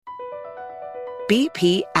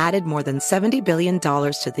BP added more than $70 billion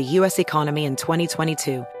to the U.S. economy in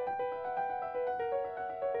 2022.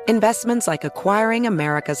 Investments like acquiring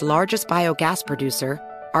America's largest biogas producer,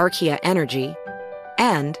 Archaea Energy,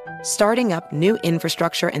 and starting up new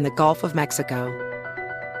infrastructure in the Gulf of Mexico.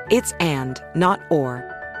 It's and, not or.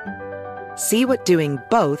 See what doing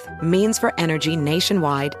both means for energy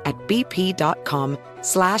nationwide at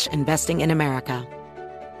bp.com/investing in America.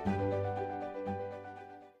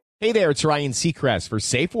 Hey there, it's Ryan Seacrest for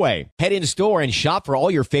Safeway. Head in store and shop for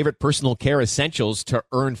all your favorite personal care essentials to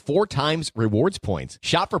earn 4 times rewards points.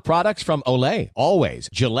 Shop for products from Olay, Always,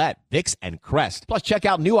 Gillette, Vicks, and Crest. Plus, check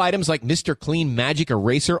out new items like Mr. Clean Magic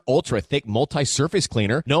Eraser Ultra Thick Multi-Surface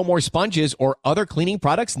Cleaner. No more sponges or other cleaning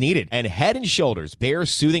products needed. And Head & Shoulders Bare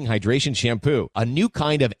Soothing Hydration Shampoo, a new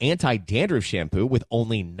kind of anti-dandruff shampoo with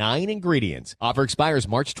only 9 ingredients. Offer expires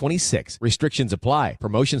March 26. Restrictions apply.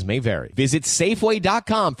 Promotions may vary. Visit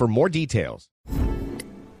Safeway.com for more details.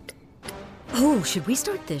 Oh, should we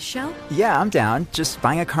start this show? Yeah, I'm down. Just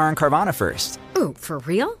buying a car on Carvana first. Ooh, for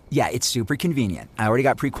real? Yeah, it's super convenient. I already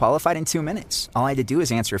got pre-qualified in 2 minutes. All I had to do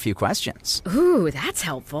is answer a few questions. Ooh, that's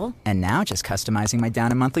helpful. And now just customizing my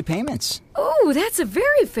down and monthly payments. Ooh, that's a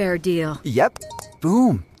very fair deal. Yep.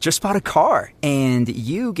 Boom. Just bought a car. And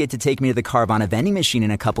you get to take me to the Carvana vending machine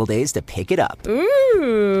in a couple days to pick it up.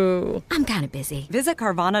 Ooh. I'm kind of busy. Visit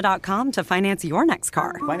Carvana.com to finance your next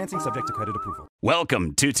car. Financing subject to credit approval.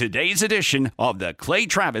 Welcome to today's edition of the Clay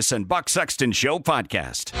Travis and Buck Sexton Show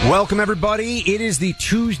podcast. Welcome, everybody. It is the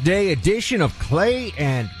Tuesday edition of Clay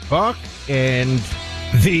and Buck, and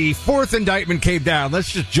the 4th indictment came down.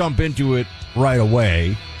 Let's just jump into it right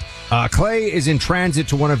away. Clay is in transit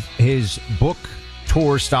to one of his book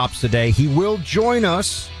tour stops today. He will join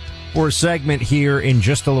us for a segment here in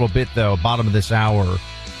just a little bit, though, bottom of this hour,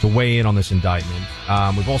 to weigh in on this indictment.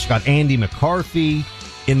 We've also got Andy McCarthy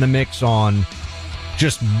in the mix on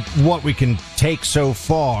just what we can take so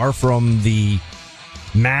far from the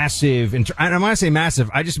massive, and when I say massive,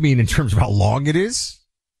 I just mean in terms of how long it is,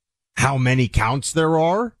 how many counts there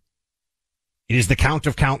are. It is the count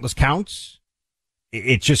of countless counts.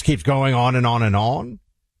 It just keeps going on and on and on.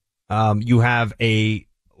 You have a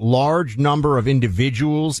large number of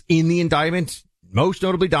individuals in the indictment, most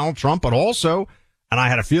notably Donald Trump, but also, and I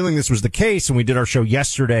had a feeling this was the case when we did our show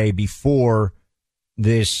yesterday before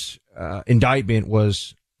this indictment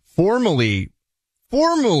was formally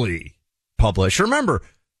published. Remember,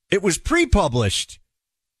 it was pre-published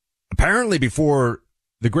apparently before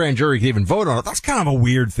the grand jury could even vote on it. That's kind of a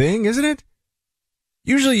weird thing, isn't it?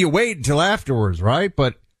 Usually you wait until afterwards, right?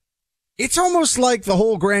 But it's almost like the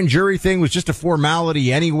whole grand jury thing was just a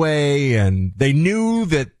formality anyway, and they knew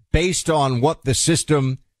that based on what the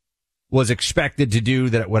system was expected to do,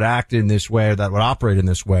 that it would act in this way, or that it would operate in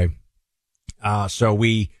this way. So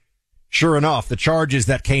sure enough, the charges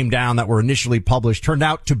that came down that were initially published turned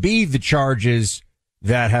out to be the charges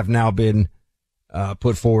that have now been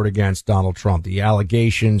put forward against Donald Trump. The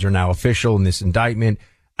allegations are now official in this indictment.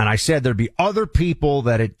 And I said there'd be other people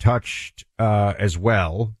that it touched as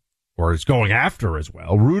well, or is going after as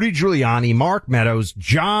well. Rudy Giuliani, Mark Meadows,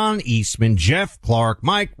 John Eastman, Jeff Clark,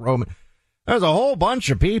 Mike Roman. There's a whole bunch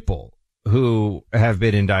of people who have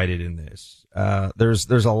been indicted in this.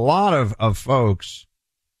 There's a lot of folks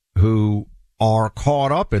who are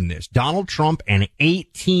caught up in this. Donald Trump and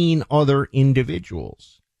 18 other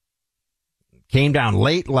individuals came down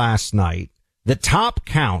late last night. The top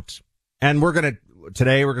count, and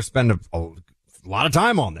today we're going to spend a lot of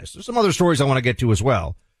time on this. There's some other stories I want to get to as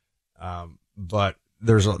well. But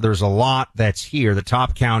there's a lot that's here. The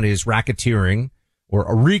top count is racketeering, or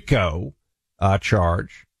a RICO,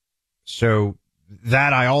 charge. So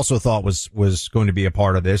that I also thought was going to be a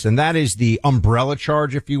part of this. And that is the umbrella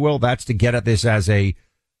charge, if you will. That's to get at this as a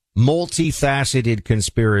multifaceted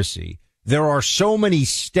conspiracy. There are so many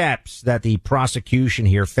steps that the prosecution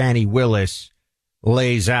here, Fani Willis,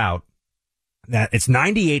 lays out that it's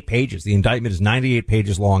 98 pages. The indictment is 98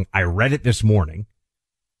 pages long. I read it this morning,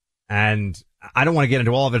 and I don't want to get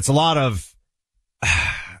into all of it. It's a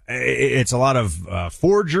lot of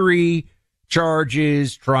forgery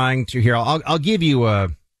charges, trying to here. I'll give you a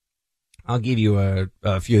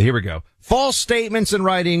few. Here we go. False statements and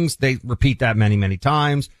writings. They repeat that many, many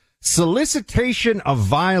times. Solicitation of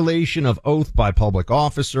violation of oath by public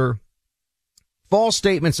officer. False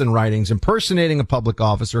statements and writings, impersonating a public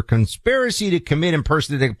officer, conspiracy to commit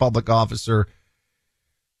impersonating a public officer.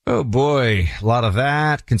 Oh boy, a lot of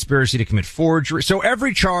that. Conspiracy to commit forgery. So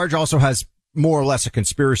every charge also has more or less a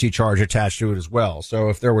conspiracy charge attached to it as well. So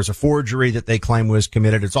if there was a forgery that they claim was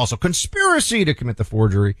committed, it's also conspiracy to commit the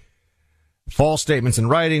forgery. False statements and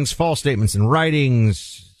writings,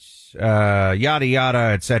 yada, yada,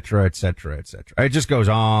 et cetera, et cetera, et cetera. It just goes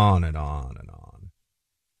on and on and on.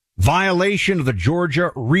 Violation of the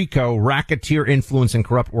Georgia RICO Racketeer Influence and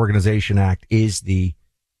Corrupt Organization Act is the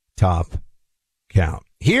top count.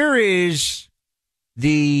 Here is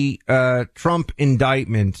the Trump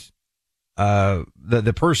indictment.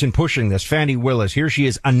 The person pushing this, Fani Willis, here she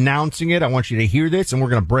is announcing it. I want you to hear this, and we're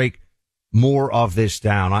going to break more of this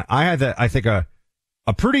down. I had, I think, a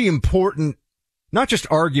pretty important, not just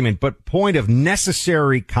argument, but point of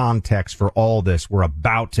necessary context for all this we're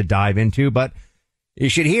about to dive into. But you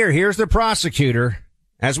should hear, here's the prosecutor.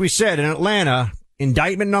 As we said, in Atlanta,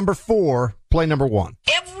 indictment number 4, play number 1.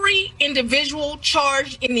 Every individual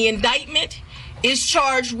charged in the indictment is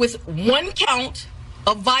charged with 1 count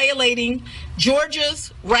of violating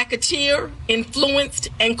Georgia's Racketeer, Influenced,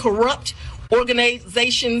 and Corrupt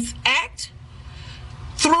Organizations Act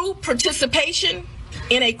through participation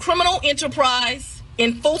in a criminal enterprise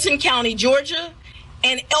in Fulton County, Georgia,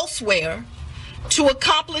 and elsewhere to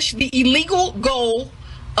accomplish the illegal goal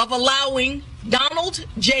of allowing Donald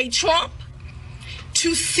J. Trump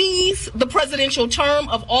to seize the presidential term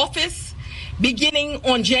of office beginning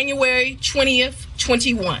on January 20th,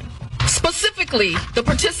 21. Specifically, the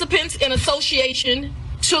participants in association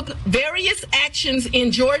took various actions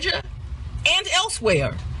in Georgia and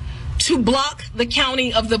elsewhere to block the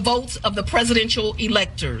counting of the votes of the presidential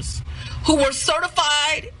electors who were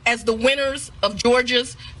certified as the winners of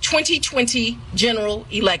Georgia's 2020 general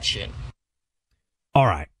election. All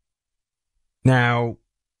right. Now,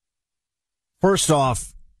 first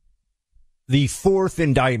off, the 4th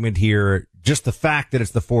indictment here, just the fact that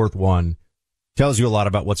it's the 4th one, tells you a lot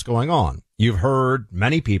about what's going on. You've heard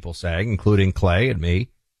many people saying, including Clay and me,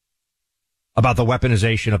 about the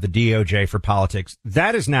weaponization of the DOJ for politics.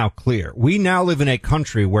 That is now clear. We now live in a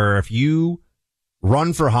country where if you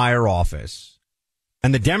run for higher office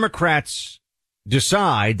and the Democrats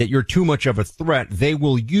decide that you're too much of a threat, they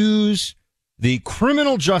will use the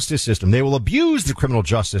criminal justice system. They will abuse the criminal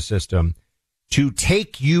justice system to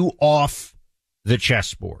take you off the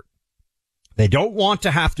chessboard. They don't want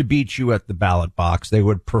to have to beat you at the ballot box. They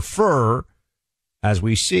would prefer, as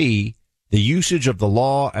we see, the usage of the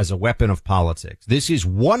law as a weapon of politics. This is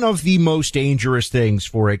one of the most dangerous things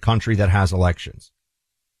for a country that has elections.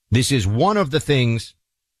 This is one of the things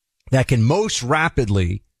that can most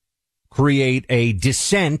rapidly create a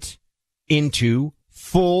descent into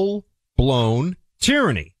full-blown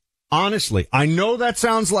tyranny. Honestly, I know that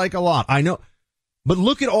sounds like a lot. I know. But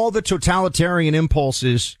look at all the totalitarian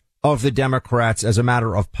impulses of the Democrats as a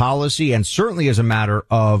matter of policy and certainly as a matter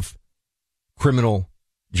of criminal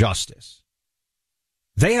justice.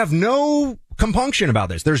 They have no compunction about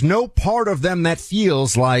this. There's no part of them that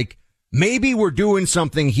feels like maybe we're doing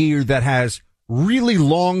something here that has really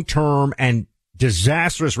long-term and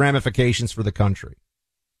disastrous ramifications for the country.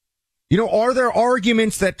 You know, are there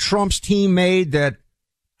arguments that Trump's team made that,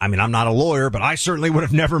 I mean, I'm not a lawyer, but I certainly would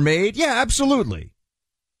have never made? Yeah, absolutely.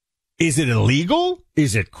 Is it illegal?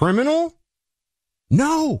 Is it criminal?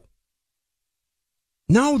 No.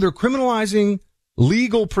 No, they're criminalizing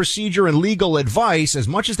legal procedure and legal advice as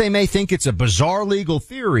much as they may think it's a bizarre legal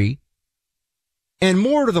theory. And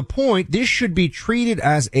more to the point, this should be treated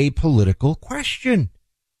as a political question.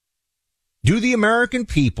 Do the American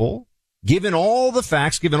people, given all the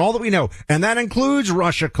facts, given all that we know, and that includes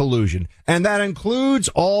Russia collusion, and that includes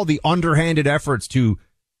all the underhanded efforts to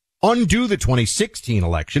undo the 2016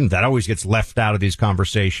 election, that always gets left out of these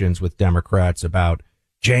conversations with Democrats about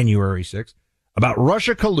January 6th, about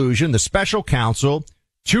Russia collusion, the special counsel,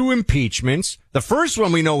 2 impeachments. The first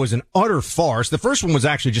one we know was an utter farce. The first one was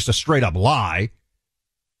actually just a straight up lie.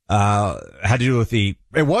 Had to do with it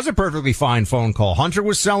was a perfectly fine phone call. Hunter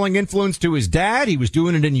was selling influence to his dad. He was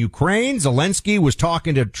doing it in Ukraine. Zelensky was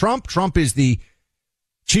talking to Trump. Trump is the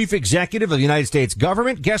chief executive of the United States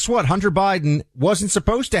government. Guess what? Hunter Biden wasn't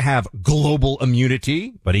supposed to have global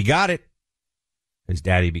immunity, but he got it. His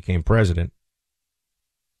daddy became president.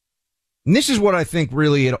 And this is what I think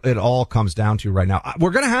really it all comes down to right now.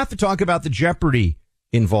 We're going to have to talk about the jeopardy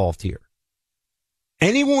involved here.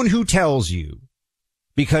 Anyone who tells you,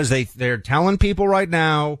 because they're telling people right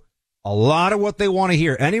now a lot of what they want to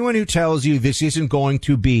hear, anyone who tells you this isn't going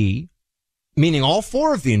to be, meaning all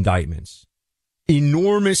 4 of the indictments,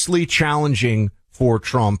 enormously challenging for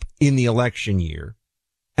Trump in the election year,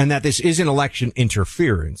 and that this isn't election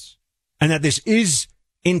interference, and that this is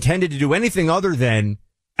intended to do anything other than,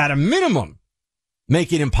 at a minimum,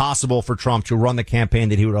 make it impossible for Trump to run the campaign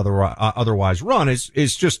that he would otherwise run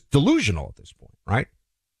is just delusional at this point, right?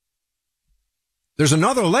 There's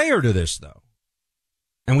another layer to this, though,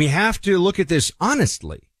 and we have to look at this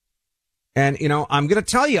honestly. And, you know, I'm going to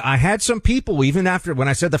tell you, I had some people, even after when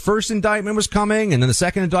I said the first indictment was coming and then the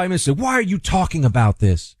second indictment, said, why are you talking about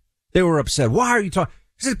this? They were upset. Why are you talking?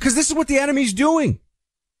 I said, because this is what the enemy's doing.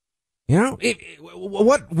 You know,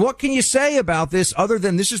 what can you say about this other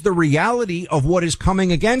than this is the reality of what is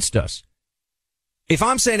coming against us? If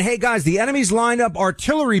I'm saying, hey guys, the enemy's lined up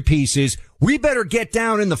artillery pieces, we better get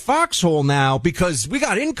down in the foxhole now because we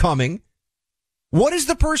got incoming. What is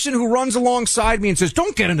the person who runs alongside me and says,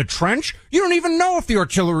 don't get in the trench? You don't even know if the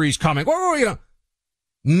artillery's coming. Oh, you know,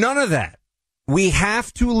 none of that. We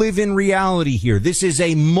have to live in reality here. This is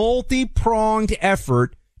a multi-pronged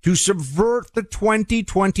effort to subvert the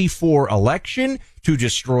 2024 election, to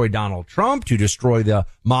destroy Donald Trump, to destroy the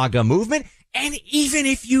MAGA movement. And even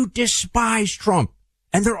if you despise Trump,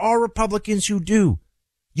 and there are Republicans who do,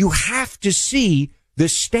 you have to see the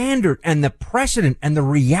standard and the precedent and the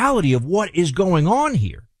reality of what is going on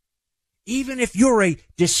here. Even if you're a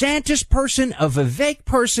DeSantis person, a Vivek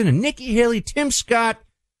person, a Nikki Haley, Tim Scott,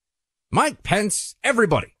 Mike Pence,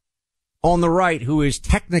 everybody on the right who is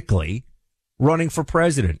technically running for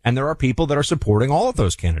president. And there are people that are supporting all of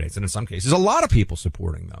those candidates. And in some cases, a lot of people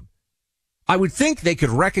supporting them. I would think they could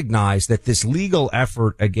recognize that this legal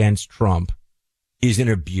effort against Trump is an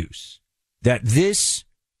abuse, that this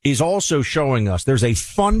is also showing us there's a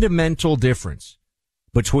fundamental difference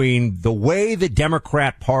between the way the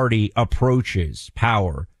Democrat Party approaches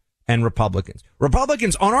power and Republicans.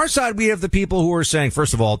 Republicans, on our side, we have the people who are saying,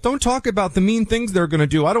 first of all, don't talk about the mean things they're going to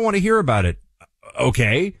do. I don't want to hear about it.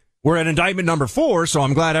 Okay. We're at indictment number 4, so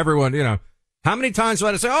I'm glad everyone, you know, how many times do I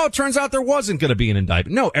have to say, oh, it turns out there wasn't going to be an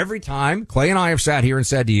indictment? No, every time Clay and I have sat here and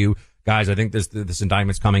said to you, guys, I think this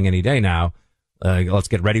indictment's coming any day now. Let's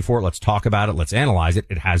get ready for it. Let's talk about it. Let's analyze it.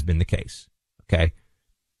 It has been the case. Okay.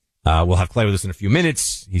 We'll have Clay with us in a few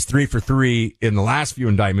minutes. He's 3 for 3 in the last few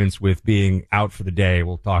indictments with being out for the day.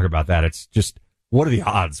 We'll talk about that. It's just, what are the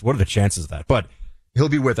odds? What are the chances of that? But he'll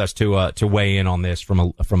be with us to weigh in on this from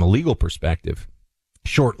a legal perspective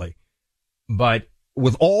shortly. But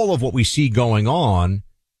with all of what we see going on,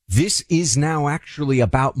 this is now actually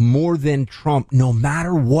about more than Trump, no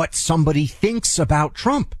matter what somebody thinks about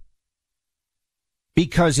Trump.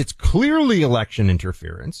 Because it's clearly election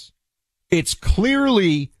interference. It's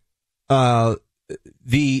clearly the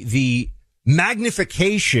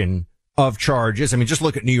magnification of charges. I mean, just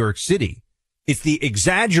look at New York City. It's the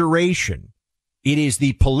exaggeration. It is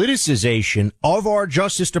the politicization of our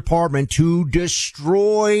Justice Department to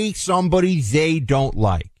destroy somebody they don't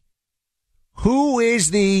like. Who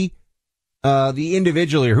is the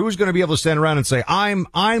individual here? Who's going to be able to stand around and say, I'm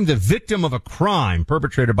the victim of a crime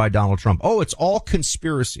perpetrated by Donald Trump? Oh, it's all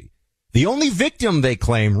conspiracy. The only victim they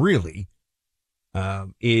claim really,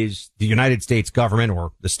 is the United States government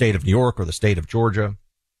or the state of New York or the state of Georgia.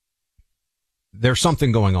 There's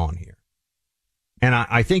something going on here. And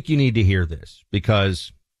I think you need to hear this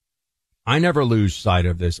because I never lose sight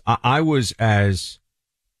of this. I was as,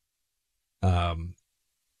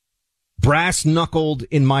 brass-knuckled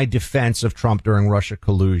in my defense of Trump during Russia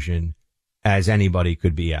collusion as anybody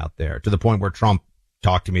could be out there, to the point where Trump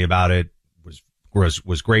talked to me about it,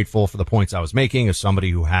 was grateful for the points I was making as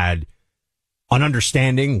somebody who had an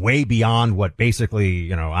understanding way beyond what basically,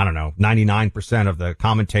 you know, I don't know, 99% of the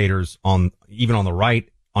commentators even on the right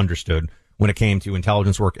understood when it came to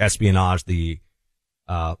intelligence work, espionage, the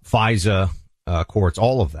FISA courts,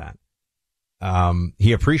 all of that.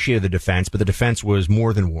 He appreciated the defense, but the defense was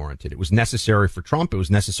more than warranted. It was necessary for Trump. It was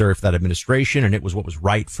necessary for that administration, and it was what was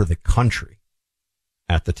right for the country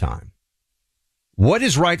at the time. What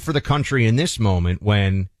is right for the country in this moment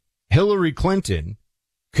when Hillary Clinton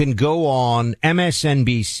can go on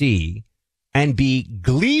MSNBC and be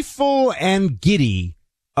gleeful and giddy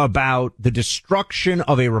about the destruction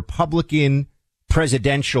of a Republican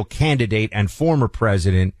presidential candidate and former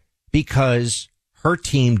president because her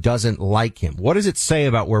team doesn't like him? What does it say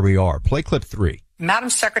about where we are? Play clip 3.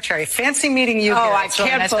 Madam Secretary, fancy meeting you. Oh, I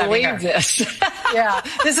can't believe this. Yeah,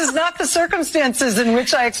 this is not the circumstances in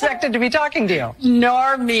which I expected to be talking to you.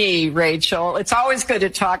 Nor me, Rachel. It's always good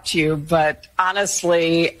to talk to you, but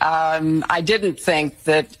honestly, I didn't think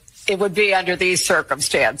that it would be under these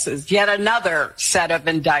circumstances. Yet another set of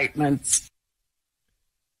indictments.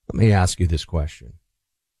 Let me ask you this question.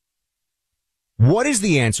 What is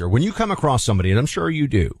the answer when you come across somebody, and I'm sure you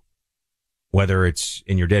do, whether it's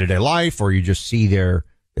in your day-to-day life or you just see their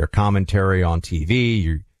commentary on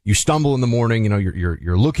TV, you stumble in the morning, you know,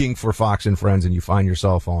 you're looking for Fox and Friends and you find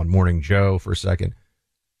yourself on Morning Joe for a second.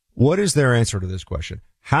 What is their answer to this question?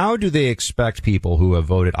 How do they expect people who have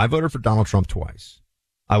voted? I voted for Donald Trump twice.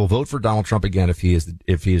 I will vote for Donald Trump again if he is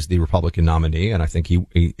the Republican nominee, and I think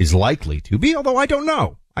he is likely to be, although I don't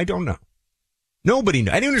know. Nobody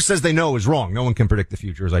knows. Anyone who says they know is wrong. No one can predict the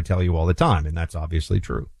future, as I tell you all the time, and that's obviously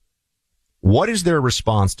true. What is their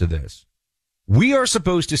response to this? We are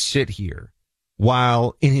supposed to sit here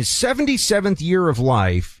while in his 77th year of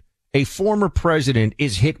life, a former president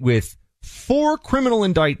is hit with 4 criminal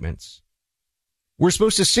indictments. We're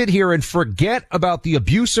supposed to sit here and forget about the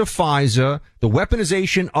abuse of FISA, the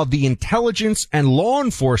weaponization of the intelligence and law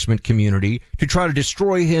enforcement community to try to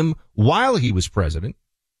destroy him while he was president.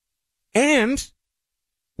 And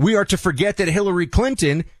we are to forget that Hillary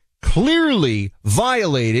Clinton clearly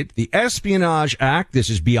violated the Espionage Act. This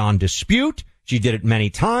is beyond dispute. She did it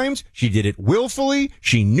many times. She did it willfully.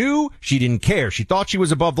 She knew. She didn't care. She thought she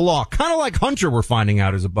was above the law. Kind of like Hunter we're finding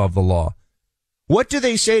out is above the law. What do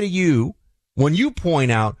they say to you when you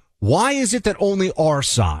point out, why is it that only our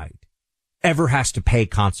side ever has to pay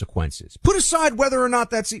consequences? Put aside whether or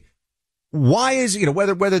not that's, why is,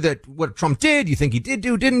 whether that what Trump did, you think he did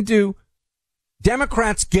do, didn't do.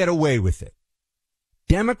 Democrats get away with it.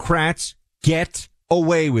 Democrats get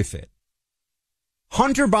away with it.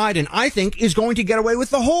 Hunter Biden, I think, is going to get away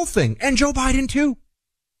with the whole thing. And Joe Biden, too.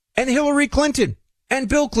 And Hillary Clinton. And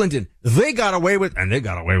Bill Clinton. They got away with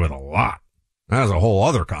a lot. That's a whole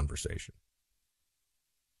other conversation.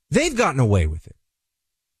 They've gotten away with it.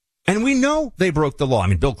 And we know they broke the law. I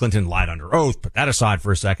mean, Bill Clinton lied under oath. Put that aside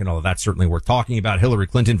for a second, although that's certainly worth talking about. Hillary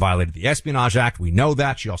Clinton violated the Espionage Act. We know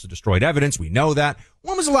that. She also destroyed evidence. We know that.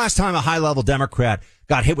 When was the last time a high-level Democrat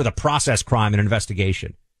got hit with a process crime in an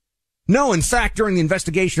investigation? No, in fact, during the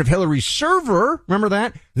investigation of Hillary's server, remember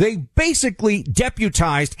that? They basically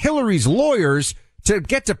deputized Hillary's lawyers to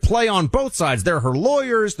get to play on both sides. They're her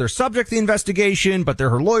lawyers. They're subject to the investigation, but they're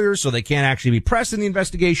her lawyers, so they can't actually be pressed in the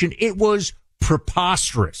investigation. It was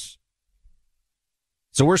preposterous.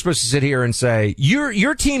 So we're supposed to sit here and say,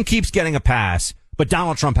 your team keeps getting a pass, but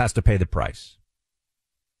Donald Trump has to pay the price.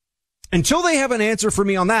 Until they have an answer for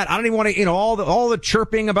me on that, I don't even want to, all the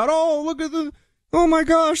chirping about, oh my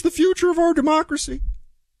gosh, the future of our democracy.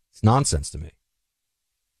 It's nonsense to me.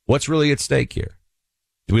 What's really at stake here?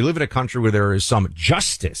 Do we live in a country where there is some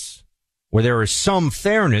justice, where there is some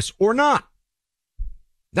fairness or not?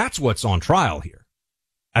 That's what's on trial here,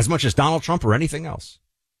 as much as Donald Trump or anything else.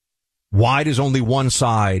 Why does only one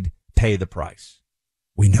side pay the price?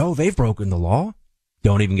 We know they've broken the law.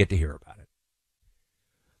 Don't even get to hear about it.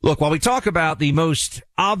 Look, while we talk about the most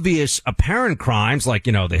obvious apparent crimes, like,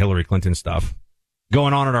 the Hillary Clinton stuff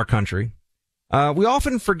going on in our country, we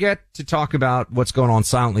often forget to talk about what's going on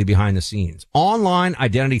silently behind the scenes. Online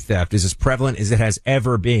identity theft is as prevalent as it has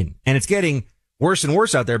ever been. And it's getting worse and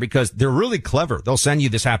worse out there because they're really clever. They'll send you,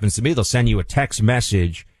 this happens to me, they'll send you a text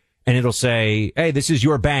message and it'll say, hey, this is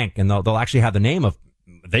your bank. And they'll actually have the name of,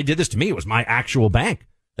 they did this to me. It was my actual bank.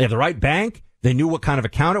 They have the right bank. They knew what kind of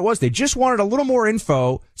account it was. They just wanted a little more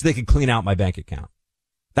info so they could clean out my bank account.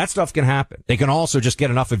 That stuff can happen. They can also just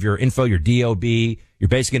get enough of your info, your DOB, your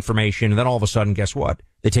basic information, and then all of a sudden, guess what?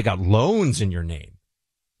 They take out loans in your name.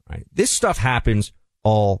 Right? This stuff happens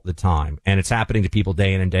all the time, and it's happening to people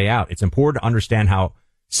day in and day out. It's important to understand how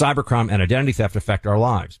cybercrime and identity theft affect our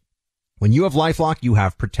lives. When you have LifeLock, you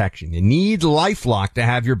have protection. You need LifeLock to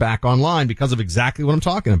have your back online because of exactly what I'm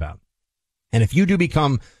talking about. And if you do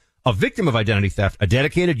become a victim of identity theft, a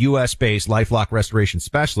dedicated U.S.-based LifeLock restoration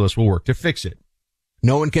specialist will work to fix it.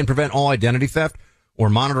 No one can prevent all identity theft or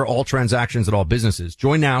monitor all transactions at all businesses.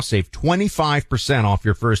 Join now, save 25% off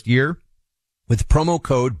your first year with promo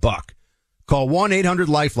code BUCK. Call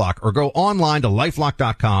 1-800-LifeLock or go online to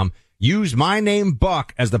lifelock.com. Use my name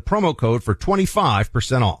BUCK as the promo code for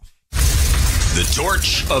 25% off. The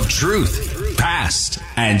torch of truth, passed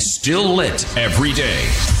and still lit every day.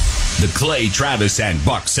 The Clay Travis and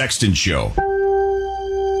Buck Sexton Show.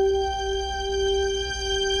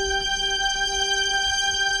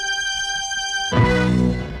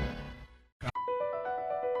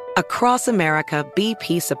 Across America,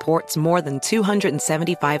 BP supports more than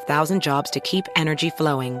 275,000 jobs to keep energy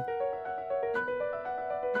flowing.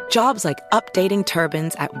 Jobs like updating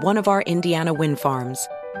turbines at one of our Indiana wind farms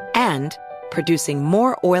and producing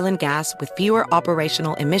more oil and gas with fewer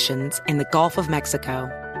operational emissions in the Gulf of Mexico.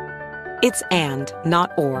 It's and,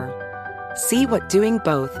 not or. See what doing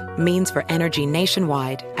both means for energy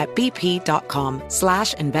nationwide at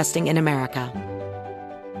bp.com/investing in America.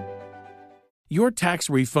 Your tax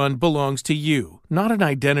refund belongs to you, not an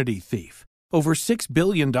identity thief. Over $6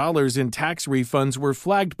 billion in tax refunds were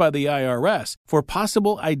flagged by the IRS for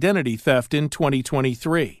possible identity theft in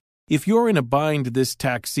 2023. If you're in a bind this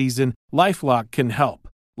tax season, LifeLock can help.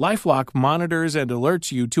 LifeLock monitors and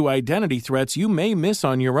alerts you to identity threats you may miss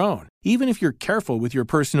on your own, even if you're careful with your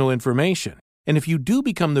personal information. And if you do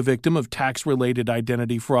become the victim of tax-related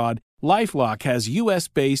identity fraud, LifeLock has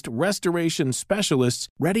U.S.-based restoration specialists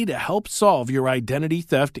ready to help solve your identity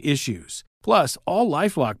theft issues. Plus, all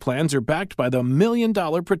LifeLock plans are backed by the $1 Million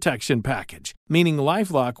Protection Package, meaning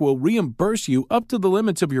LifeLock will reimburse you up to the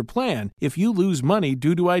limits of your plan if you lose money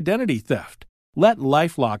due to identity theft. Let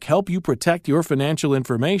LifeLock help you protect your financial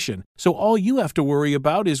information, so all you have to worry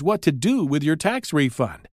about is what to do with your tax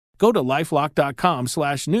refund. Go to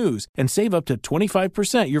LifeLock.com/news and save up to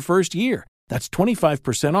 25% your first year. That's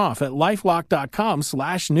 25% off at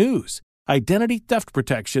LifeLock.com/news. Identity theft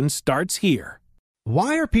protection starts here.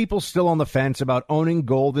 Why are people still on the fence about owning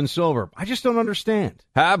gold and silver? I just don't understand.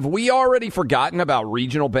 Have we already forgotten about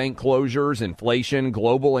regional bank closures, inflation,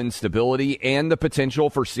 global instability, and the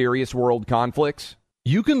potential for serious world conflicts?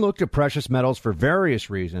 You can look to precious metals for various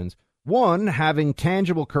reasons. 1, having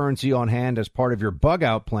tangible currency on hand as part of your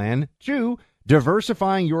bug-out plan. 2,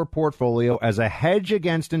 diversifying your portfolio as a hedge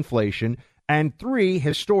against inflation. And 3,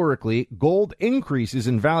 historically, gold increases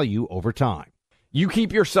in value over time. You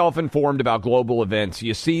keep yourself informed about global events.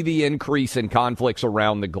 You see the increase in conflicts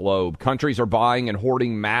around the globe. Countries are buying and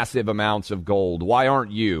hoarding massive amounts of gold. Why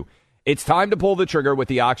aren't you? It's time to pull the trigger with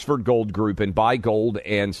the Oxford Gold Group and buy gold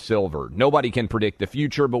and silver. Nobody can predict the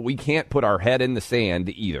future, but we can't put our head in the sand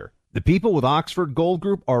either. The people with Oxford Gold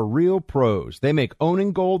Group are real pros. They make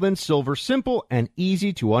owning gold and silver simple and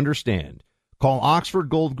easy to understand. Call Oxford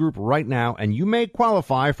Gold Group right now, and you may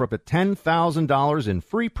qualify for up to $10,000 in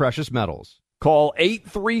free precious metals. Call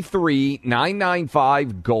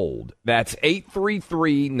 833-995-GOLD. That's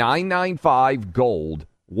 833-995-GOLD.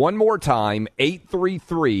 One more time,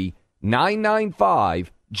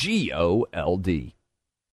 833-995-GOLD.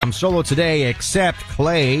 I'm solo today, except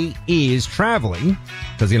Clay is traveling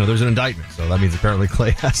because, there's an indictment. So that means apparently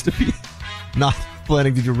Clay has to be not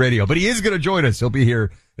planning to do radio. But he is going to join us. He'll be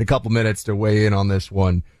here in a couple minutes to weigh in on this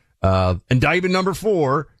one. Indictment number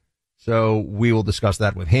 4. So we will discuss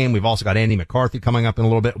that with him. We've also got Andy McCarthy coming up in a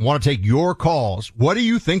little bit. Want to take your calls. What do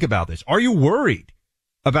you think about this? Are you worried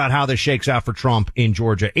about how this shakes out for Trump in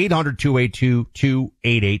Georgia?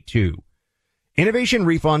 800-282-2882. Innovation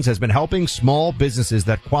Refunds has been helping small businesses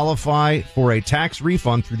that qualify for a tax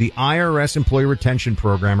refund through the IRS Employee Retention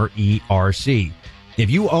Program, or ERC. If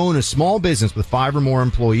you own a small business with 5 or more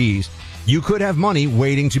employees, you could have money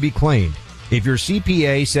waiting to be claimed. If your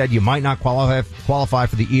CPA said you might not qualify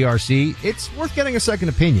for the ERC, it's worth getting a second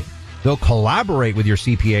opinion. They'll collaborate with your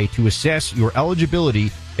CPA to assess your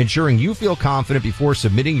eligibility, ensuring you feel confident before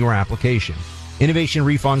submitting your application. Innovation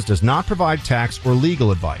Refunds does not provide tax or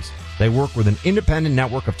legal advice. They work with an independent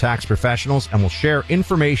network of tax professionals and will share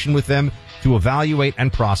information with them to evaluate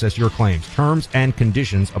and process your claims. Terms and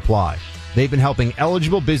conditions apply. They've been helping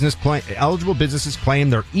eligible businesses claim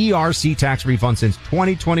their ERC tax refund since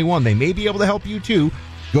 2021. They may be able to help you too.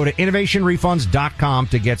 Go to innovationrefunds.com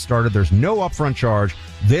to get started. There's no upfront charge.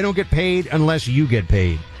 They don't get paid unless you get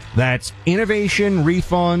paid. That's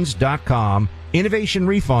innovationrefunds.com,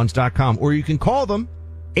 innovationrefunds.com, or you can call them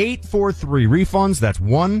 843-REFUNDS. That's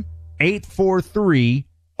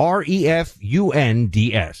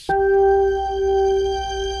 1-843-REFUNDS.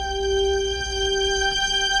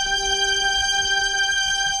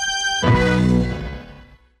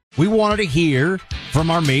 We wanted to hear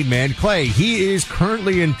from our main man, Clay. He is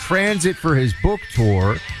currently in transit for his book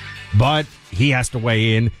tour, but he has to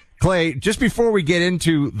weigh in. Clay, just before we get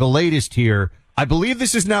into the latest here, I believe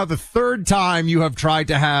this is now the 3rd time you have tried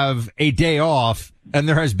to have a day off, and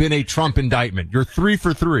there has been a Trump indictment. You're 3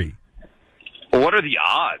 for 3. Well, what are the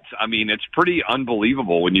odds? I mean, it's pretty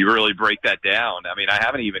unbelievable when you really break that down. I mean, I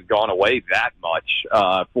haven't even gone away that much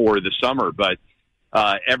for the summer, but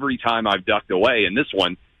every time I've ducked away, and this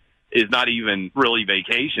one is not even really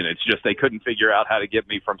vacation. It's just they couldn't figure out how to get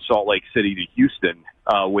me from Salt Lake City to Houston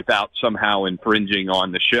without somehow infringing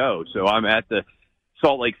on the show. So I'm at the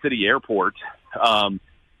Salt Lake City airport,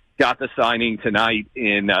 got the signing tonight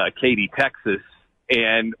in Katy, Texas.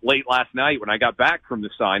 And late last night when I got back from the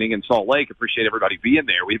signing in Salt Lake, appreciate everybody being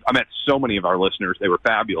there. I met so many of our listeners. They were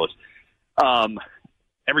fabulous.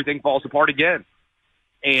 Everything falls apart again.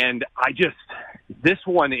 And this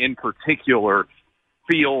one in particular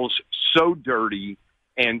feels so dirty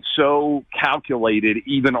and so calculated,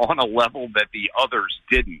 even on a level that the others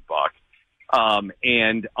didn't, Buck.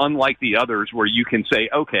 And unlike the others where you can say,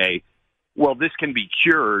 okay, well, this can be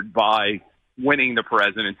cured by winning the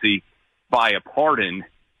presidency, by a pardon,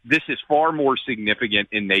 this is far more significant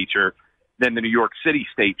in nature than the New York City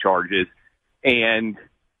state charges. And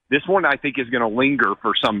this one, I think, is going to linger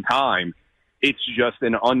for some time. It's just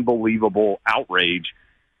an unbelievable outrage.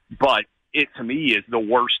 But it, to me, is the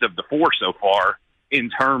worst of the 4 so far in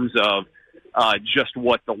terms of just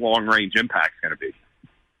what the long-range impact's going to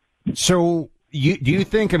be. So do you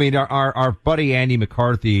think, I mean, our buddy Andy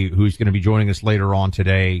McCarthy, who's going to be joining us later on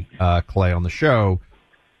today, Clay, on the show,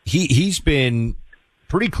 he's been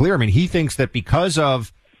pretty clear. I mean, he thinks that because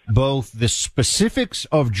of both the specifics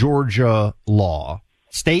of Georgia law,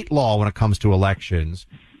 state law when it comes to elections,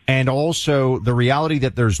 and also the reality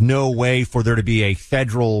that there's no way for there to be a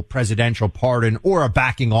federal presidential pardon or a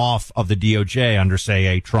backing off of the DOJ under, say,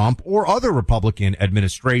 a Trump or other Republican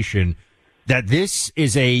administration, that this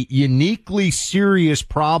is a uniquely serious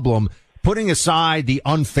problem, putting aside the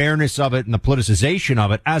unfairness of it and the politicization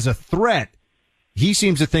of it as a threat. He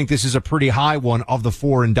seems to think this is a pretty high one of the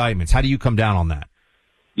 4 indictments. How do you come down on that?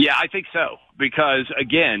 Yeah, I think so. Because,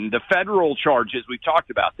 again, the federal charges, we've talked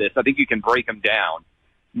about this, I think you can break them down.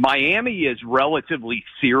 Miami is relatively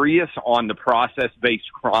serious on the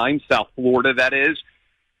process-based crime, South Florida, that is.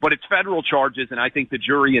 But it's federal charges, and I think the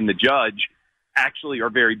jury and the judge actually are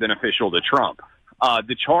very beneficial to Trump.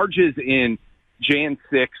 The charges in Jan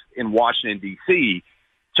 6th in Washington, D.C.,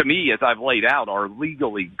 to me, as I've laid out, are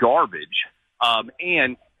legally garbage.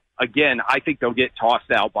 And, again, I think they'll get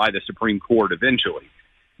tossed out by the Supreme Court eventually.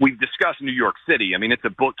 We've discussed New York City. I mean, it's a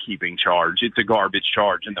bookkeeping charge. It's a garbage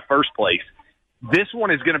charge in the first place. This one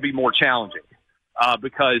is going to be more challenging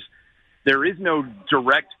because there is no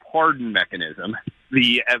direct pardon mechanism.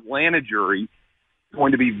 The Atlanta jury is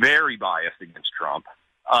going to be very biased against Trump.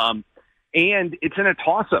 And it's in a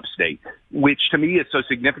toss-up state, which to me is so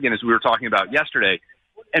significant, as we were talking about yesterday.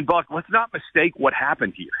 And, Buck, let's not mistake what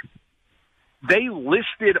happened here. They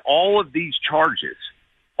listed all of these charges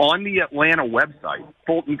on the Atlanta website,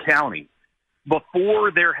 Fulton County, before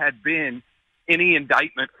there had been any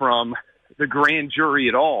indictment from the grand jury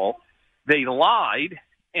at all. They lied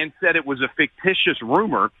and said it was a fictitious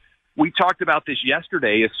rumor. We talked about this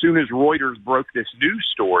yesterday as soon as Reuters broke this news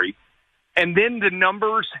story. And then the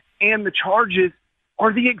numbers and the charges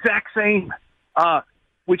are the exact same,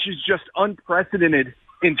 which is just unprecedented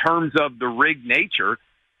in terms of the rigged nature.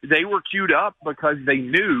 They were queued up because they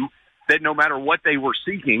knew that no matter what they were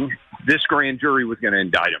seeking, this grand jury was going to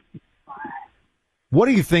indict them. What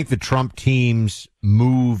do you think the Trump team's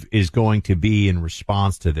move is going to be in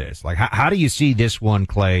response to this? Like, how do you see this one,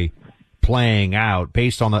 Clay, playing out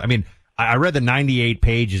based on the, I mean, I read the 98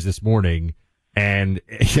 pages this morning, and,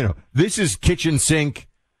 you know, this is kitchen sink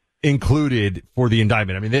included for the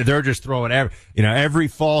indictment. I mean, they're just throwing every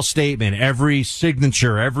false statement, every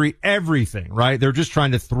signature, everything, right? They're just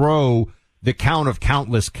trying to throw the count of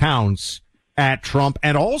countless counts at Trump,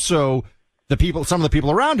 and also some of the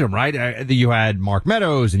people around him, right? You had Mark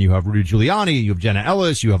Meadows, and you have Rudy Giuliani, you have Jenna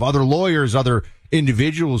Ellis, you have other lawyers, other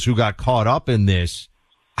individuals who got caught up in this.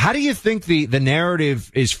 How do you think the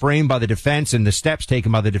narrative is framed by the defense and the steps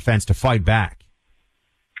taken by the defense to fight back?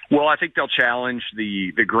 Well, I think they'll challenge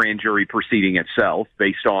the grand jury proceeding itself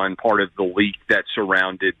based on part of the leak that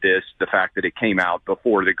surrounded this, the fact that it came out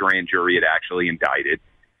before the grand jury had actually indicted.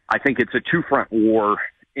 I think it's a two-front war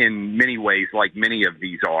in many ways, like many of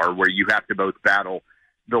these are, where you have to both battle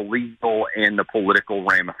the legal and the political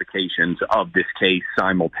ramifications of this case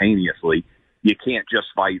simultaneously. You can't just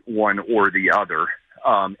fight one or the other.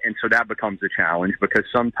 And so that becomes a challenge because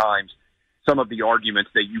sometimes some of the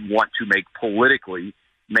arguments that you want to make politically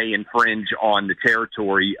may infringe on the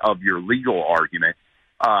territory of your legal argument.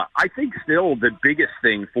 I think still the biggest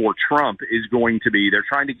thing for Trump is going to be they're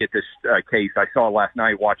trying to get this case. I saw last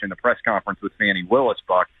night watching the press conference with Fani Willis,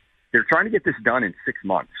 Buck. They're trying to get this done in 6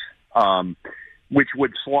 months, which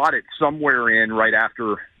would slot it somewhere in right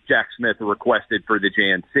after Jack Smith requested for the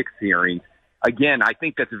Jan 6 hearings. Again, I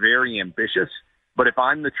think that's very ambitious, but if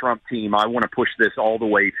I'm the Trump team, I want to push this all the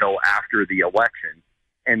way till after the election.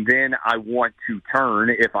 And then I want to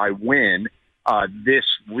turn, if I win, this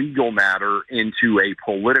legal matter into a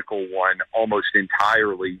political one almost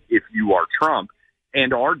entirely if you are Trump,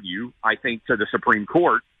 and argue, I think, to the Supreme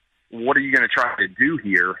Court, what are you going to try to do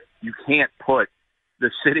here? You can't put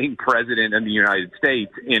the sitting president of the United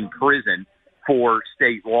States in prison for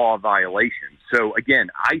state law violations. So,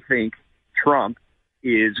 again, I think Trump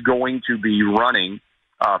is going to be running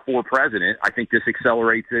for president. I think this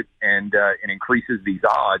accelerates it and increases these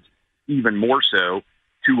odds even more so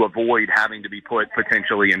to avoid having to be put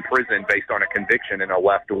potentially in prison based on a conviction in a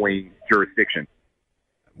left-wing jurisdiction.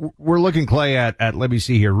 We're looking, Clay, at let me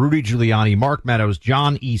see here, Rudy Giuliani, Mark Meadows,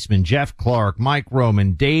 John Eastman, Jeff Clark, Mike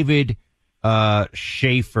Roman, David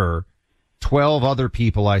Schaefer, 12 other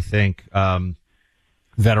people, I think,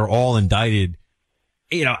 that are all indicted.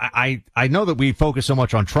 You know, I know that we focus so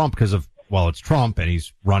much on Trump because of, well, it's Trump and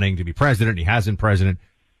he's running to be president. He has been president.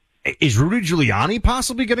 Is Rudy Giuliani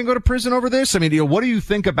possibly going to go to prison over this? I mean, what do you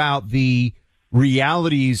think about the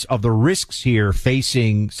realities of the risks here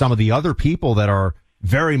facing some of the other people that are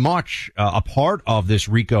very much a part of this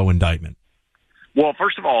RICO indictment? Well,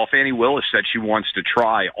 first of all, Fani Willis said she wants to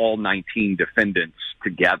try all 19 defendants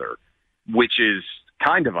together, which is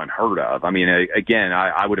kind of unheard of. I mean, again,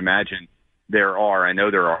 I would imagine I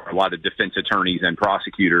know there are a lot of defense attorneys and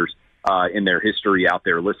prosecutors in their history out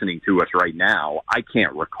there listening to us right now. I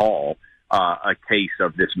can't recall a case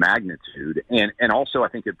of this magnitude. And also I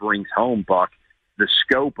think it brings home, Buck, the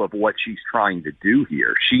scope of what she's trying to do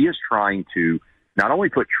here. She is trying to not only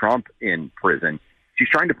put Trump in prison, she's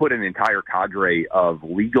trying to put an entire cadre of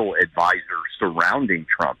legal advisors surrounding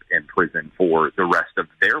Trump in prison for the rest of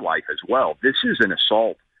their life as well. This is an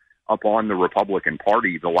assault upon the Republican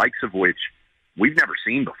Party, the likes of which we've never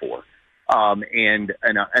seen before, and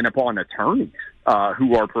upon attorneys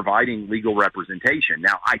who are providing legal representation.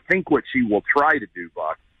 Now, I think what she will try to do,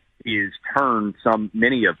 Buck, is turn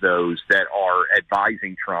many of those that are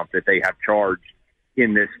advising Trump that they have charged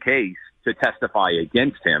in this case to testify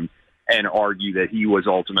against him and argue that he was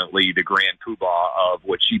ultimately the grand poobah of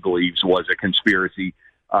what she believes was a conspiracy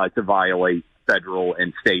to violate federal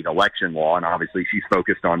and state election law. And obviously she's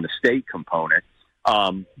focused on the state component.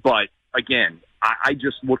 But again, I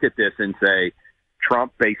just look at this and say,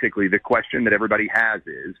 Trump, basically the question that everybody has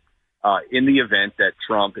is, in the event that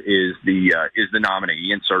Trump is the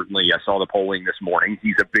nominee, and certainly I saw the polling this morning,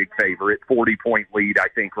 he's a big favorite, 40-point lead, I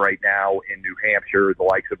think, right now in New Hampshire, the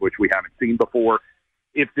likes of which we haven't seen before.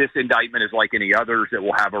 If this indictment is like any others, it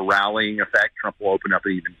will have a rallying effect. Trump will open up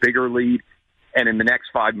an even bigger lead. And in the next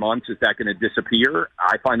 5 months, is that going to disappear?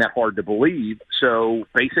 I find that hard to believe. So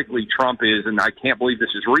basically Trump is, and I can't believe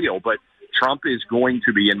this is real, but Trump is going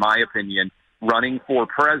to be, in my opinion, running for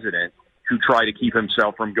president to try to keep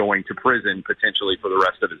himself from going to prison potentially for the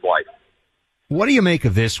rest of his life. What do you make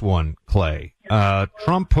of this one, Clay?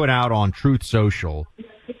 Trump put out on Truth Social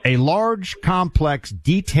a large, complex,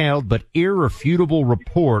 detailed, but irrefutable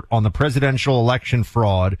report on the presidential election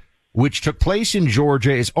fraud, which took place in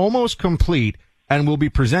Georgia, is almost complete and will be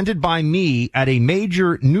presented by me at a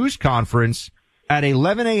major news conference at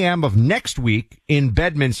 11 a.m. of next week in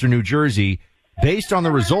Bedminster, New Jersey. Based on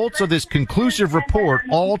the results of this conclusive report,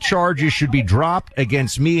 all charges should be dropped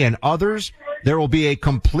against me and others. There will be a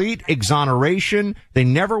complete exoneration. They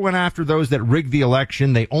never went after those that rigged the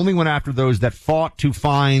election. They only went after those that fought to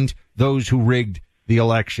find those who rigged the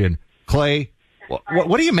election. Clay,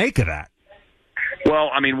 what do you make of that? Well,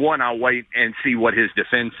 I mean, one, I'll wait and see what his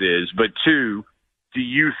defense is. But two, do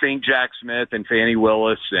you think Jack Smith and Fani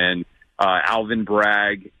Willis and Alvin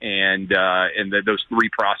Bragg and those three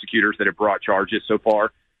prosecutors that have brought charges so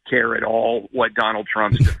far care at all what Donald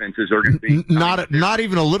Trump's defenses are going to be? Not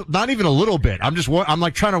even a little bit. I'm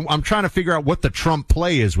trying to figure out what the Trump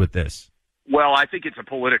play is with this. Well, I think it's a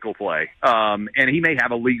political play, and he may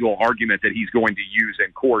have a legal argument that he's going to use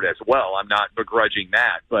in court as well. I'm not begrudging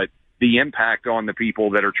that, but the impact on the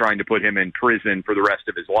people that are trying to put him in prison for the rest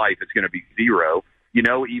of his life is going to be zero. You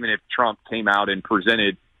know, even if Trump came out and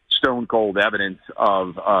presented stone cold evidence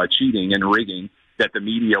of cheating and rigging, that the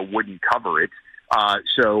media wouldn't cover it.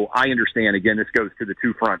 So I understand, again, this goes to the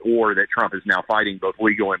two-front war that Trump is now fighting, both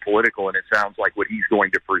legal and political, and it sounds like what he's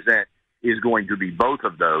going to present is going to be both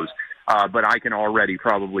of those. But I can already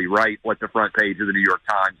probably write what the front page of the New York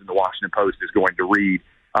Times and the Washington Post is going to read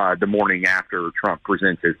the morning after Trump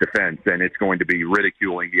presents his defense, and it's going to be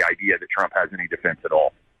ridiculing the idea that Trump has any defense at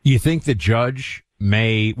all. You think the judge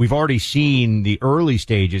we've already seen the early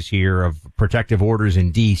stages here of protective orders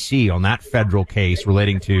in D.C. on that federal case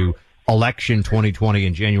relating to election 2020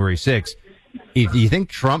 and January 6th. Do you think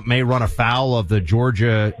Trump may run afoul of the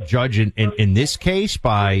Georgia judge in this case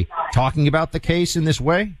by talking about the case in this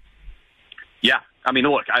way? Yeah. I mean,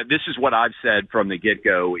 look, this is what I've said from the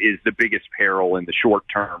get-go is the biggest peril in the short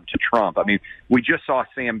term to Trump. I mean, we just saw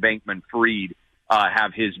Sam Bankman-Fried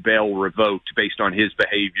have his bail revoked based on his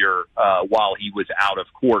behavior while he was out of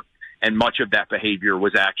court, and much of that behavior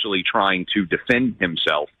was actually trying to defend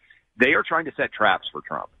himself. They are trying to set traps for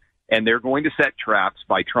Trump, and they're going to set traps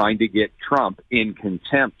by trying to get Trump in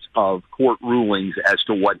contempt of court rulings as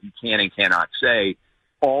to what he can and cannot say.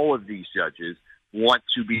 All of these judges want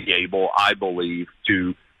to be able, I believe,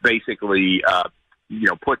 to basically,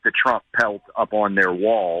 put the Trump pelt up on their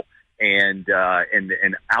wall. And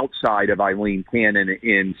outside of Eileen Cannon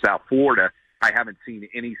in South Florida, I haven't seen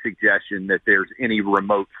any suggestion that there's any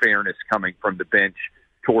remote fairness coming from the bench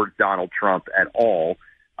towards Donald Trump at all.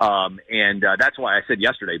 And that's why I said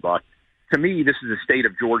yesterday, Buck, to me, this is a state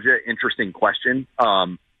of Georgia interesting question.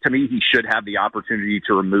 To me, he should have the opportunity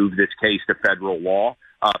to remove this case to federal law,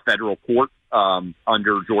 federal court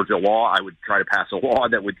under Georgia law. I would try to pass a law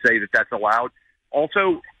that would say that that's allowed.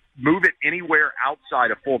 Also, move it anywhere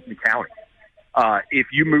outside of Fulton County. If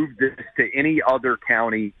you move this to any other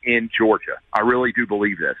county in Georgia, I really do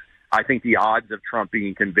believe this. I think the odds of Trump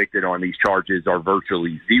being convicted on these charges are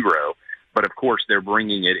virtually zero. But, of course, they're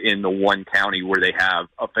bringing it in the one county where they have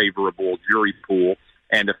a favorable jury pool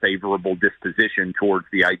and a favorable disposition towards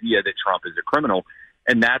the idea that Trump is a criminal.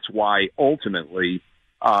 And that's why, ultimately,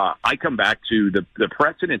 I come back to the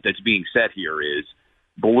precedent that's being set here is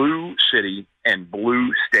blue city and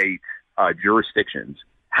blue state jurisdictions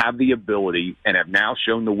have the ability and have now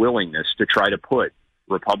shown the willingness to try to put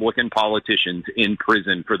Republican politicians in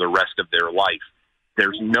prison for the rest of their life.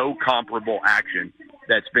 There's no comparable action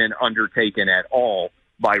that's been undertaken at all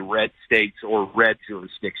by red states or red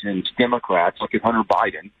jurisdictions. Democrats, look at Hunter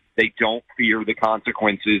Biden, they don't fear the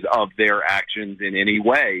consequences of their actions in any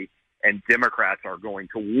way, and Democrats are going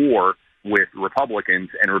to war with Republicans,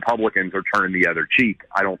 and Republicans are turning the other cheek.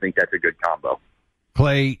 I don't think that's a good combo.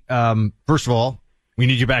 Clay, first of all, we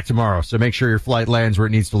need you back tomorrow, so make sure your flight lands where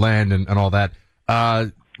it needs to land and all that.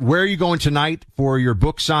 Where are you going tonight for your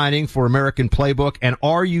book signing for American Playbook? And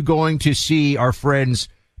are you going to see our friends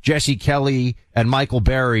Jesse Kelly and Michael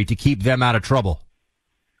Berry to keep them out of trouble?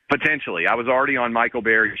 Potentially. I was already on Michael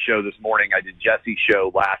Berry's show this morning. I did Jesse's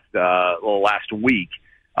show last week.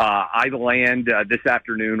 I land this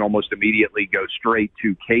afternoon, almost immediately, go straight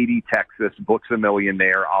to Katy, Texas, Books A Million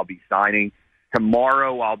there. I'll be signing.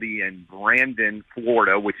 Tomorrow I'll be in Brandon,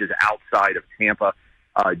 Florida, which is outside of Tampa,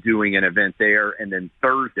 doing an event there. And then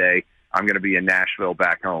Thursday, I'm going to be in Nashville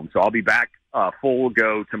back home. So I'll be back full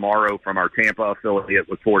go tomorrow from our Tampa affiliate.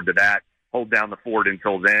 Look forward to that. Hold down the fort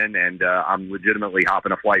until then. And I'm legitimately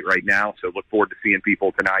hopping a flight right now. So look forward to seeing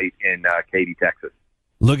people tonight in Katy, Texas.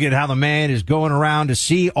 Look at how the man is going around to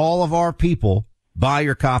see all of our people. Buy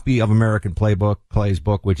your copy of American Playbook, Clay's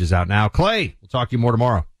book, which is out now. Clay, we'll talk to you more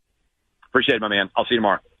tomorrow. Appreciate it, my man. I'll see you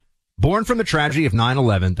tomorrow. Born from the tragedy of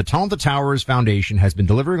 9/11, the Tunnel to Towers Foundation has been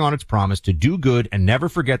delivering on its promise to do good and never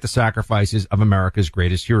forget the sacrifices of America's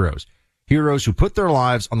greatest heroes. Heroes who put their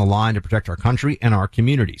lives on the line to protect our country and our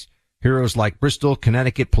communities. Heroes like Bristol,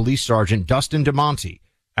 Connecticut Police Sergeant Dustin DeMonte.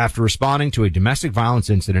 After responding to a domestic violence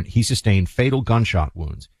incident, he sustained fatal gunshot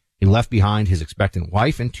wounds. He left behind his expectant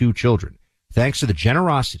wife and 2 children. Thanks to the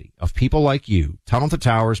generosity of people like you, Tunnel to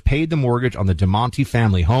Towers paid the mortgage on the DeMonte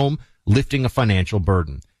family home, lifting a financial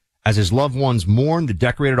burden. As his loved ones mourned the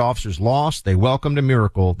decorated officer's loss, they welcomed a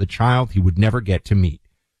miracle, the child he would never get to meet.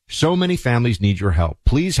 So many families need your help.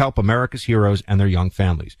 Please help America's heroes and their young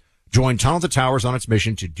families. Join Tunnel to Towers on its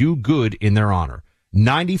mission to do good in their honor.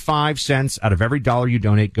 95 cents out of every dollar you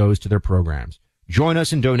donate goes to their programs. Join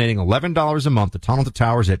us in donating $11 a month to Tunnel to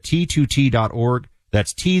Towers at T2T.org.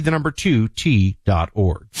 That's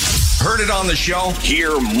T2T.org. Heard it on the show?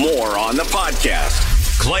 Hear more on the podcast.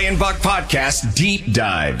 Clay and Buck Podcast Deep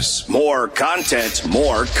Dives. More content,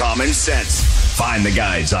 more common sense. Find the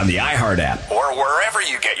guys on the iHeart app or wherever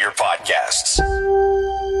you get your podcasts.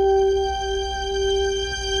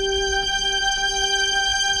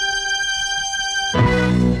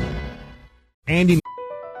 Andy.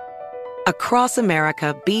 Across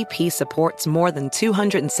America, BP supports more than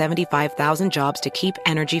 275,000 jobs to keep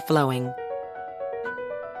energy flowing.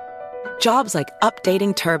 Jobs like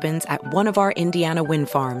updating turbines at one of our Indiana wind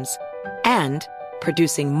farms and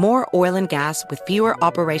producing more oil and gas with fewer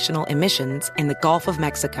operational emissions in the Gulf of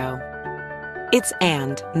Mexico. It's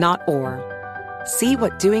and, not or. See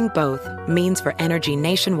what doing both means for energy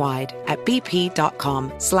nationwide at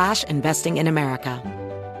bp.com/investing in America.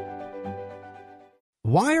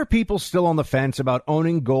 Why are people still on the fence about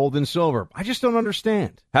owning gold and silver? I just don't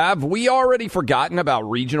understand. Have we already forgotten about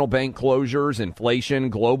regional bank closures, inflation,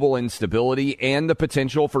 global instability, and the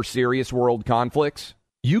potential for serious world conflicts?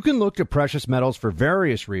 You can look to precious metals for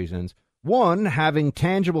various reasons. 1, having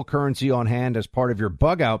tangible currency on hand as part of your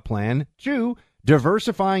bug-out plan. 2,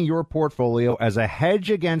 diversifying your portfolio as a hedge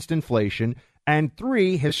against inflation. And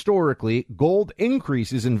 3, historically, gold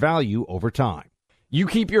increases in value over time. You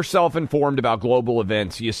keep yourself informed about global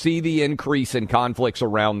events. You see the increase in conflicts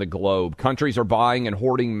around the globe. Countries are buying and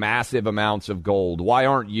hoarding massive amounts of gold. Why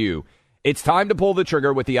aren't you? It's time to pull the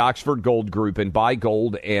trigger with the Oxford Gold Group and buy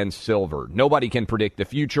gold and silver. Nobody can predict the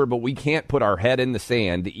future, but we can't put our head in the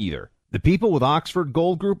sand either. The people with Oxford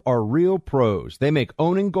Gold Group are real pros. They make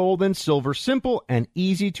owning gold and silver simple and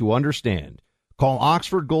easy to understand. Call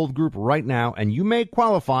Oxford Gold Group right now, and you may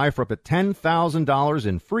qualify for up to $10,000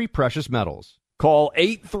 in free precious metals. Call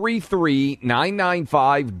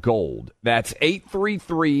 833-995-GOLD. That's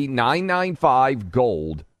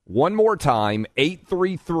 833-995-GOLD. One more time,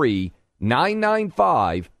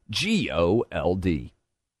 833-995-GOLD.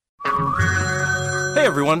 Hey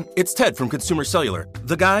everyone, it's Ted from Consumer Cellular,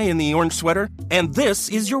 the guy in the orange sweater, and this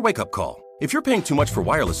is your wake-up call. If you're paying too much for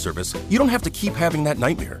wireless service, you don't have to keep having that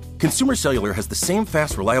nightmare. Consumer Cellular has the same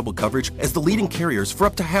fast, reliable coverage as the leading carriers for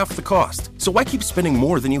up to half the cost. So why keep spending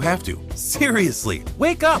more than you have to? Seriously,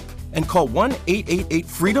 wake up and call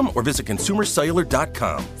 1-888-FREEDOM or visit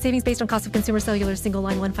consumercellular.com. Savings based on cost of Consumer Cellular single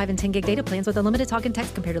line 1, 5, and 10 gig data plans with unlimited talk and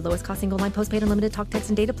text compared to lowest cost single line postpaid unlimited talk, text,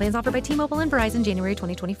 and data plans offered by T-Mobile and Verizon January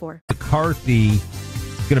 2024. McCarthy is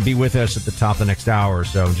going to be with us at the top of the next hour or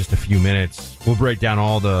so in just a few minutes. We'll break down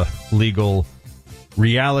all the legal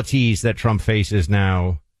realities that Trump faces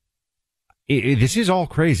now. This is all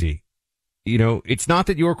crazy. You know, it's not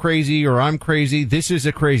that you're crazy or I'm crazy. This is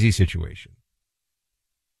a crazy situation.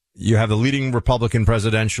 You have the leading Republican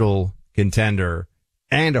presidential contender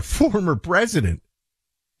and a former president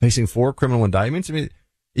facing 4 criminal indictments. I mean,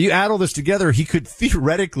 you add all this together, he could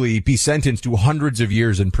theoretically be sentenced to hundreds of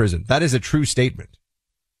years in prison. That is a true statement.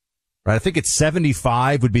 Right? I think it's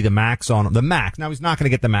 75 would be the max on him. The max. Now, he's not going to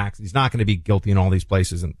get the max. He's not going to be guilty in all these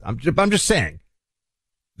places. And I'm just saying,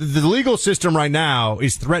 the legal system right now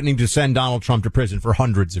is threatening to send Donald Trump to prison for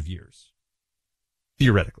hundreds of years.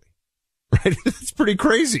 Theoretically. Right? It's pretty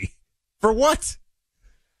crazy. For what?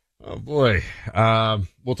 Oh, boy.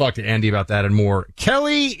 We'll talk to Andy about that and more.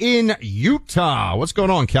 Kelly in Utah. What's going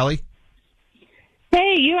on, Kelly?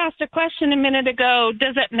 Hey, you asked a question a minute ago.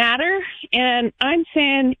 Does it matter? And I'm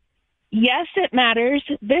saying, yes, it matters.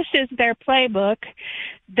 This is their playbook.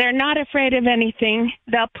 They're not afraid of anything.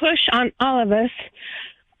 They'll push on all of us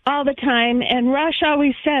all the time. And Rush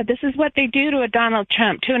always said, this is what they do to a Donald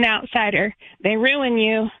Trump, to an outsider. They ruin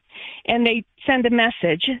you. And they send a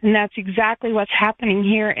message, and that's exactly what's happening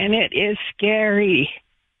here, and it is scary.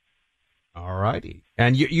 All righty.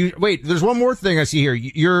 And you wait, there's one more thing I see here.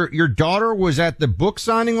 Your daughter was at the book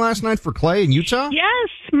signing last night for Clay in Utah? Yes,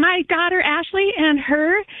 my daughter Ashley and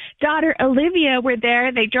her daughter Olivia were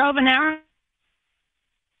there. They drove an hour,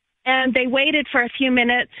 and they waited for a few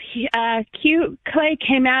minutes. Clay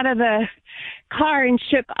came out of the car and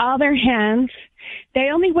shook all their hands. They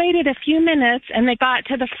only waited a few minutes, and they got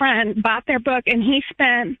to the front, bought their book, and he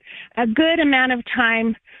spent a good amount of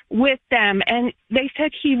time with them. And they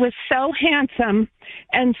said he was so handsome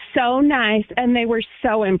and so nice, and they were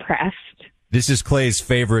so impressed. This is Clay's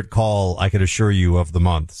favorite call, I can assure you, of the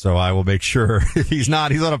month. So I will make sure if he's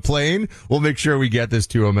on a plane, we'll make sure we get this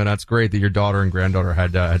to him. And that's great that your daughter and granddaughter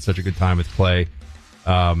had such a good time with Clay.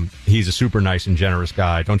 He's a super nice and generous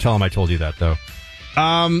guy. Don't tell him I told you that, though.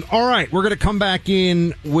 All right, we're going to come back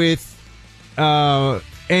in with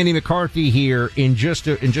Andy McCarthy here in just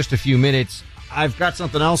a few minutes. I've got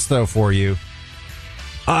something else though for you.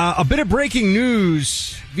 A bit of breaking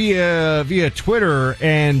news via Twitter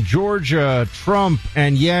and Georgia, Trump,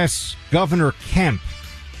 and yes, Governor Kemp.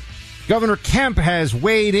 Governor Kemp has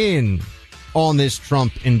weighed in on this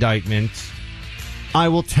Trump indictment. I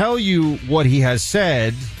will tell you what he has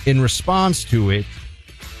said in response to it.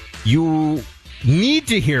 You need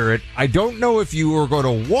to hear it. I don't know if you are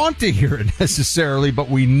going to want to hear it necessarily, but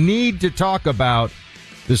we need to talk about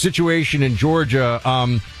the situation in Georgia.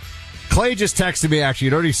 Clay just texted me, actually.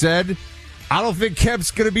 You know what he said? I don't think Kemp's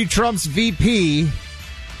going to be Trump's VP.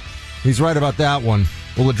 He's right about that one.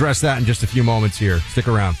 We'll address that in just a few moments here. Stick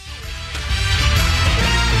around.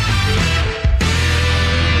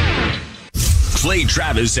 Clay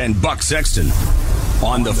Travis and Buck Sexton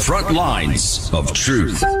on the front lines of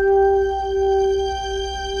truth.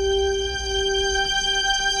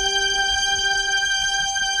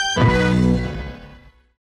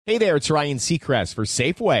 Hey there, it's Ryan Seacrest for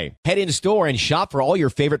Safeway. Head in store and shop for all your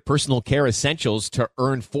favorite personal care essentials to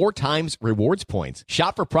earn 4 times rewards points.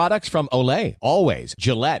 Shop for products from Olay, Always,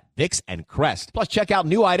 Gillette, Vicks, and Crest. Plus, check out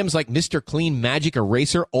new items like Mr. Clean Magic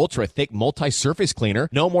Eraser Ultra Thick Multi-Surface Cleaner.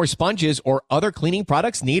 No more sponges or other cleaning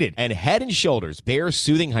products needed. And Head & Shoulders Bare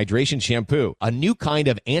Soothing Hydration Shampoo, a new kind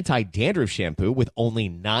of anti-dandruff shampoo with only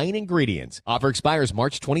 9 ingredients. Offer expires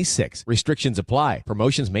March 26. Restrictions apply.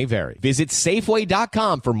 Promotions may vary. Visit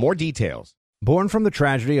Safeway.com for more details. Born from the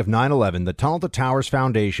tragedy of 9/11, the Tunnel to Towers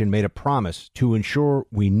Foundation made a promise to ensure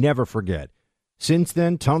we never forget. Since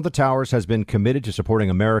then, Tunnel to Towers has been committed to supporting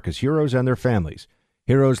America's heroes and their families.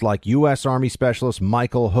 Heroes like U.S. Army Specialist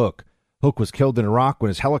Michael Hook. Hook was killed in Iraq when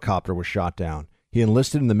his helicopter was shot down. He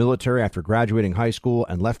enlisted in the military after graduating high school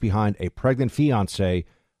and left behind a pregnant fiancée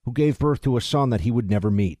who gave birth to a son that he would never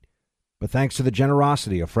meet. But thanks to the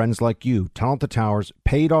generosity of friends like you, Tunnel to Towers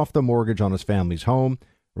paid off the mortgage on his family's home,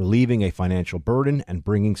 relieving a financial burden and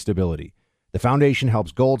bringing stability. The foundation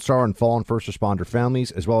helps Gold Star and fallen first responder families,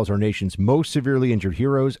 as well as our nation's most severely injured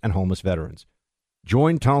heroes and homeless veterans.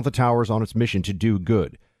 Join Tunnel to Towers on its mission to do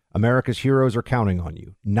good. America's heroes are counting on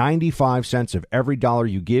you. 95 cents of every dollar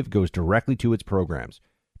you give goes directly to its programs.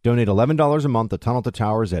 Donate $11 a month to Tunnel to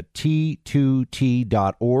Towers at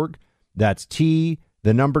T2T.org. That's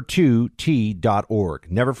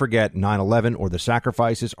T2T.org. Never forget 9/11 or the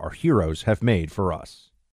sacrifices our heroes have made for us.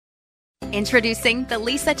 Introducing the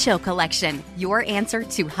Lisa Chill Collection, your answer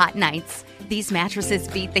to hot nights. These mattresses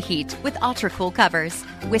beat the heat with ultra-cool covers,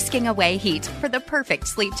 whisking away heat for the perfect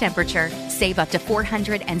sleep temperature. Save up to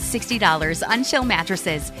 $460 on Chill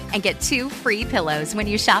mattresses and get 2 free pillows when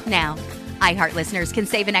you shop now. iHeart listeners can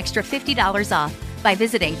save an extra $50 off by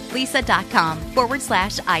visiting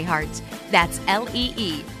lisa.com/iHeart. That's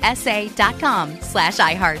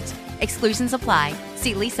LEESA.com/iHeart. Exclusions apply.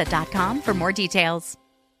 See lisa.com for more details.